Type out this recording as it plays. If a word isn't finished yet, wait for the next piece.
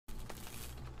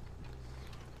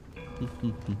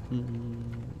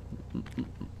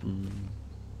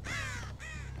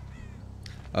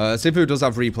Sifu does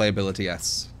have replayability,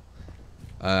 yes.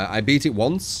 I beat it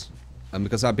once, and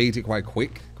because I beat it quite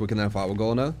quicker than I thought I was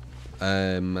gonna,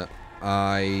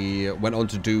 I went on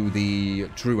to do the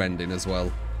true ending as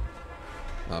well.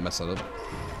 I messed that up.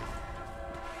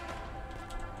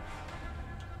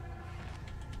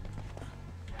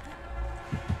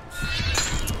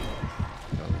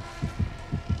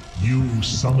 You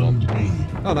summoned me.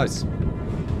 Oh, nice.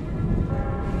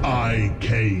 I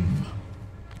came.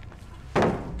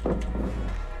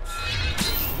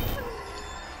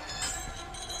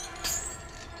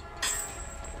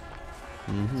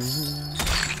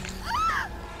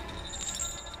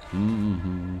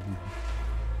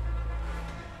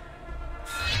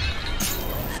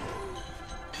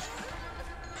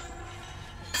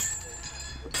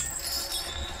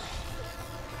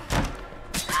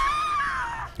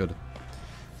 Good.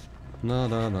 No,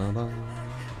 no, no, no.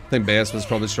 I think base was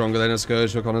probably stronger than a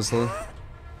Scourge hook, honestly.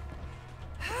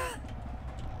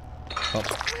 Oh.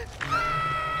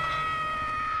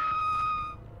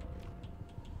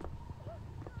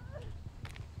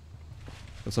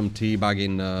 Got some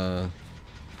teabagging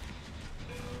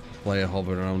player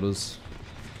hovering around us.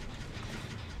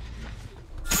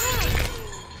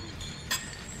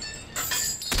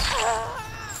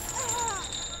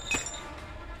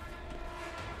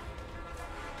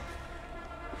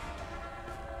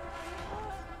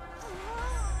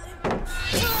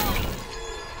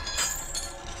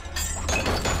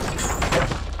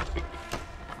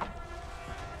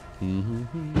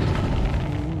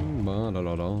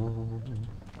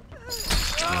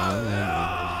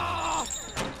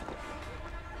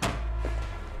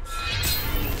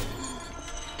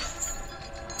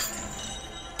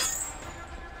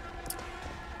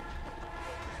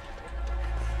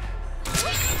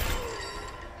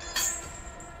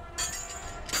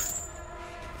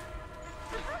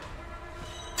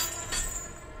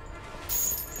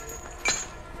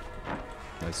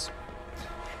 Nice.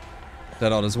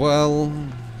 Dead out as well.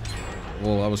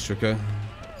 Oh, that was tricky.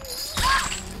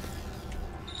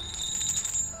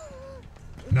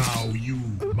 Now you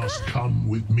must come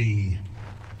with me.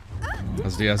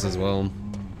 That's DS as well.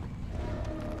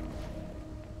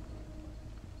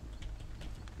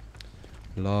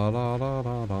 La la la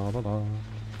la la la la.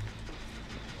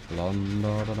 La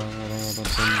la la la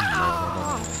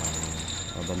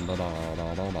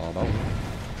la la la.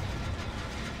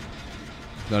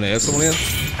 Don't hear someone here.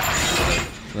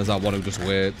 There's that one who just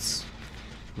waits.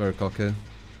 Very cocky.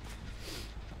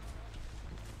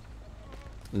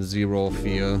 Zero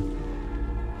fear.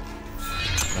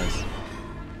 Nice.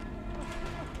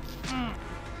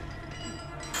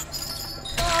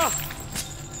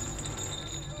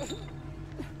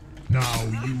 Now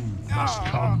you must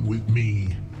come with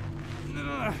me.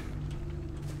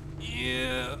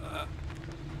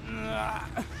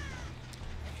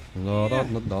 La da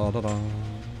da da da da.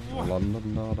 La da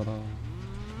da da da.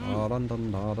 La da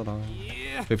da da da.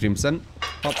 15%.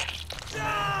 Pop.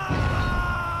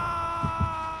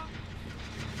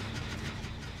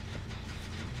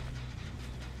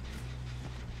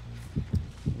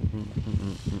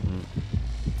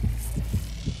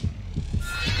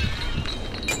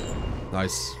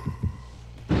 Nice.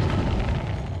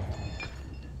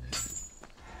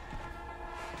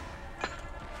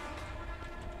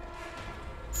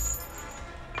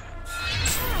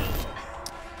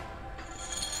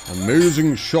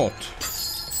 Amazing shot.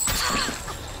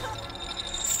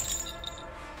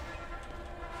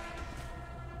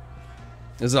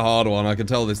 This is a hard one. I can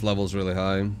tell this level's really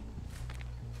high.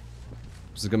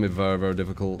 This is gonna be very, very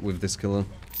difficult with this killer.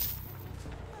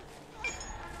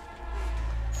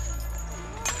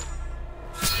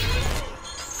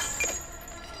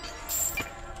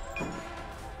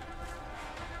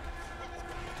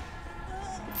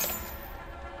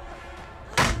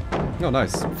 Oh,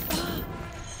 nice.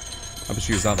 I'll just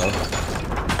use that though.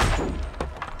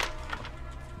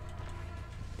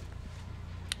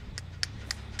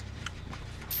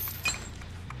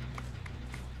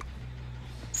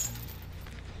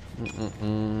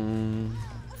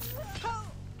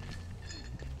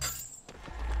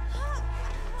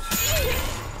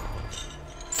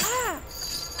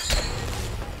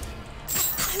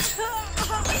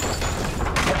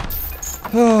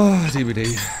 Oh,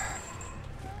 DVD.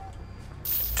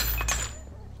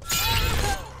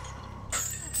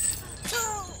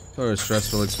 Very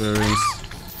stressful experience.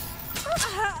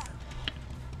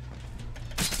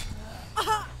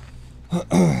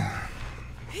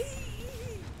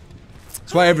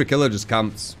 That's why every killer just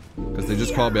camps, because they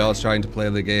just can't be arsed trying to play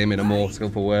the game in a more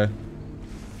skillful way.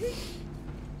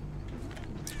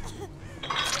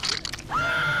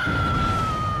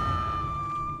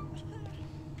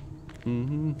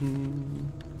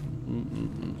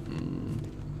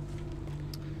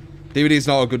 DBD is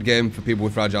not a good game for people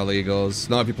with fragile egos.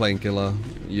 Not if you're playing killer.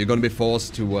 You're going to be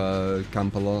forced to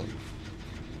camp a lot.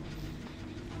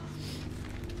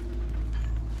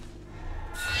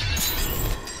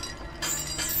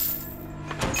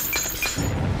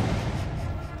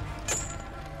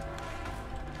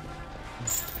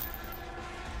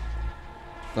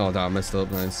 Oh, damn, I messed up.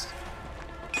 Nice.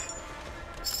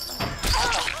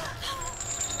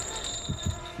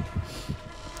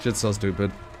 Shit's so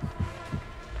stupid.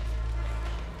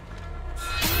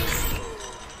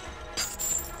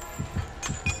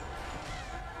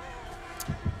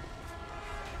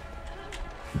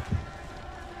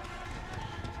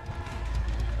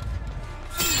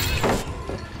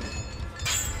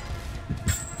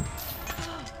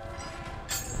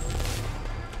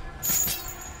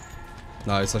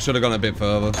 Nice, I should have gone a bit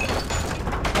further.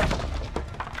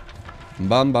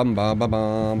 Bam bam bam bam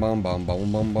bam bam bam bam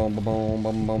bam bam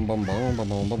bam bam bam bam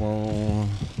bam bam.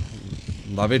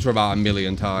 I've hit her about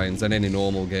 1,000,000 times, and any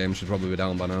normal game should probably be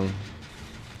down by now.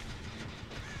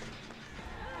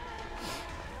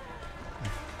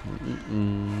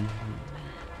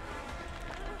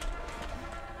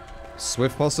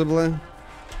 Swift possibly?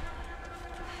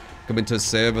 Coming to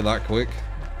save her that quick.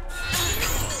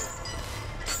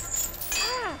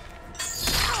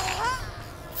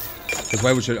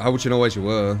 Because how would you know where you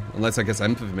were? Unless I guess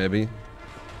empathy, maybe.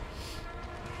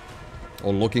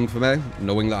 Or looking for me,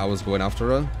 knowing that I was going after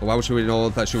her. But why would she know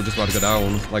that she was just about to go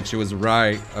down? Like she was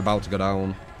right about to go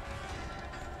down.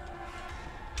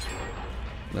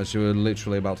 That she was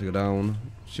literally about to go down.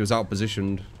 She was out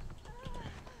positioned.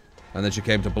 And then she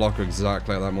came to block her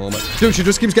exactly at that moment. Dude, she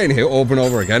just keeps getting hit over and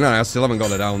over again, and I still haven't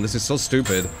got her down. This is so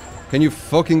stupid. Can you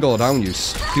fucking go down, you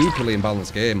stupidly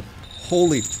imbalanced game?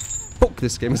 Holy fuck,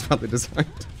 this game is badly designed.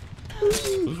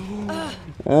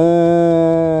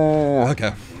 Oh,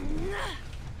 okay.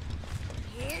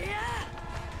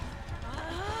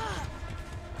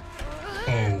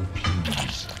 Oh,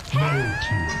 please. No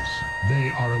tears.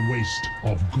 They are a waste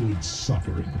of good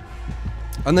suffering.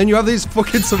 And then you have these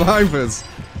fucking survivors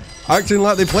acting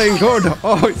like they're playing good.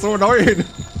 Oh, it's so annoying.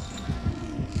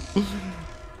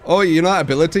 Oh, you know that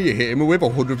ability you're hitting me with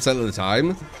 100% of the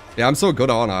time? Yeah, I'm so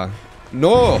good, aren't I?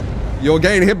 No! You're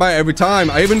getting hit by it every time.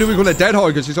 I even do it with a dead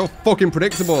hog because she's so fucking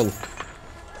predictable.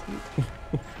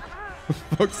 For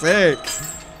fuck's sake.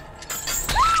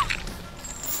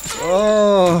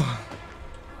 Oh.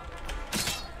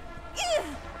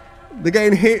 They're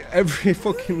getting hit every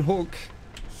fucking hook.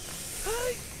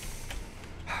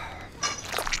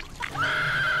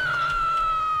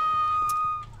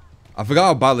 I forgot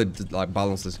how badly like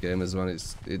balanced this game is, man.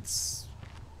 It's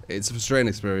a frustrating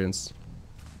experience.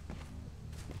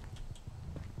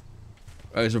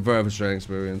 It's a very frustrating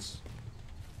experience.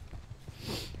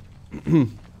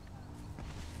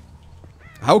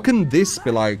 How can this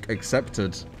be like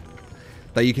accepted?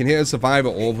 That you can hit a survivor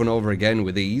over and over again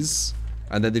with ease,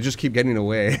 and then they just keep getting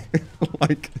away.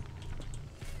 Like,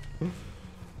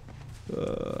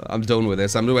 I'm done with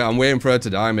this. I'm waiting for her to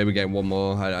die. Maybe getting one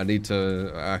more. I need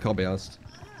to. I can't be asked.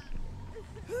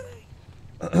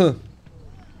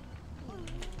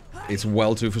 It's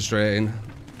well too frustrating.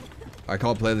 I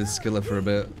can't play this skiller for a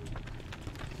bit.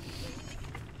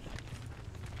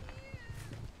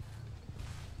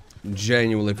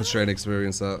 Genuinely frustrating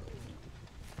experience that.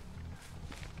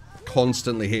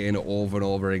 Constantly hitting it over and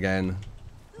over again.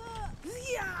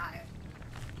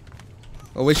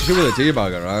 Oh, we should do with a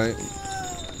teabagger, right?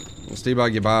 Let's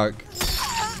teabag you back.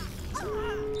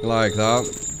 Like that.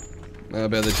 A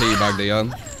bit of the teabag there.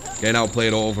 Getting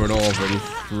outplayed over and over and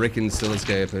freaking still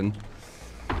escaping.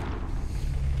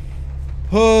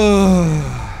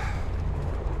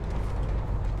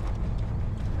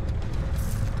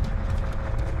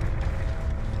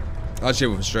 That shit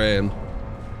was frustrating.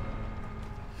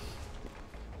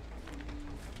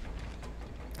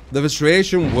 The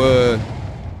frustration were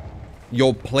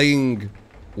you're playing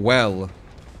well,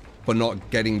 but not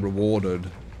getting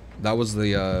rewarded. That was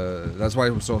the, that's why it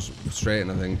was so frustrating,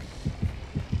 I think.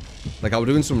 Like, I was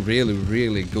doing some really,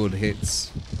 really good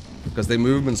hits. Because their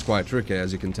movement's quite tricky,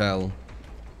 as you can tell.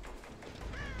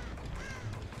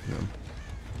 Yeah.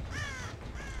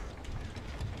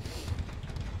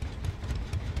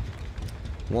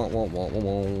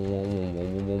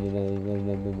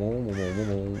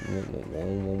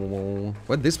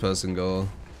 Where'd this person go?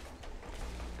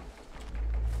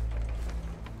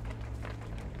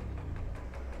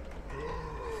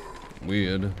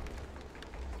 Weird.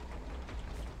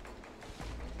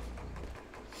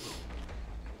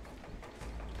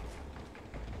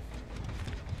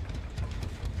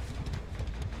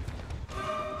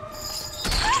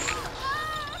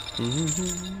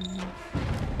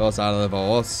 Dos out of the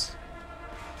boss.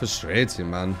 Frustrating,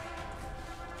 man.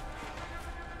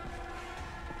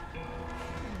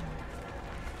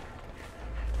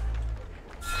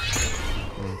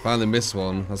 Finally missed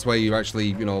one. That's where you actually,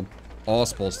 you know, are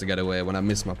supposed to get away when I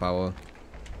miss my power.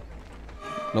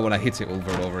 Not when I hit it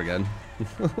over and over again.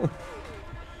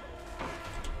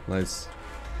 Nice.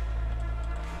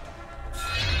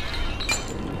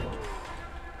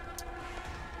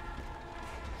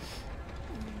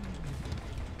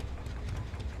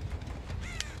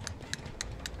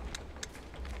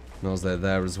 Knows they're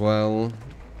there as well.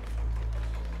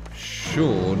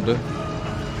 Should.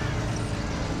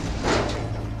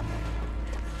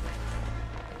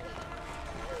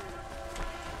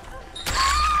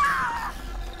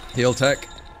 Heal tech.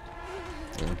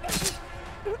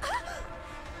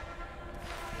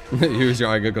 Use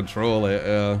your anger control it,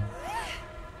 yeah.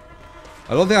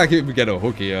 I don't think I can get a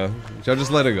hook here. Should I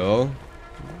just let it go?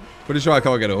 Pretty sure I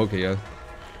can't get a hook here.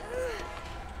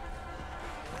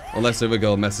 Unless the other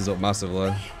girl messes up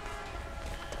massively.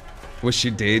 Wish she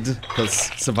did, because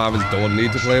survivors don't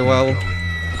need to play well.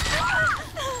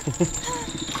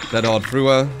 Dead hard through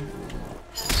her.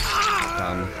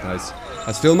 Damn, nice.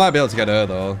 I still might be able to get her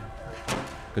though.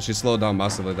 Because she slowed down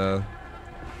massively there.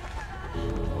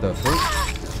 The fuck?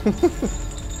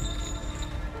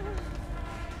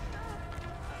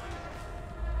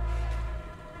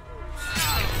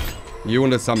 You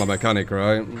understand my mechanic,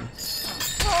 right?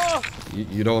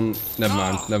 You don't... Never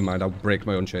mind. I'll break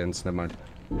my own chains. Never mind.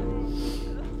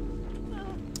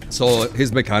 So,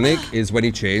 his mechanic is when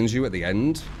he chains you at the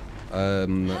end,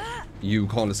 you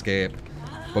can't escape.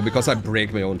 But because I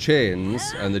break my own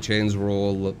chains, and the chains were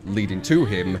all leading to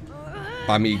him,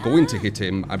 by me going to hit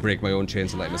him, I break my own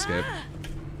chains and let him escape.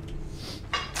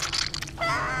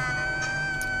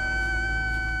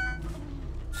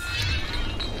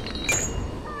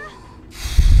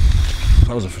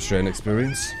 That was a frustrating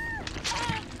experience.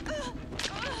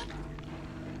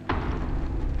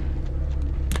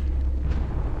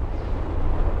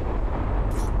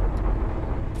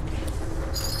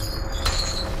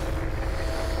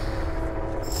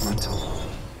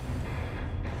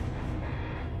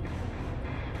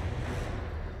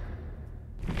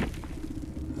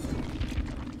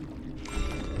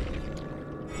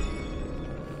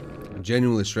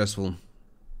 Genuinely stressful.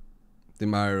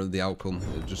 Didn't matter the outcome.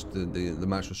 It just the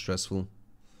match was stressful.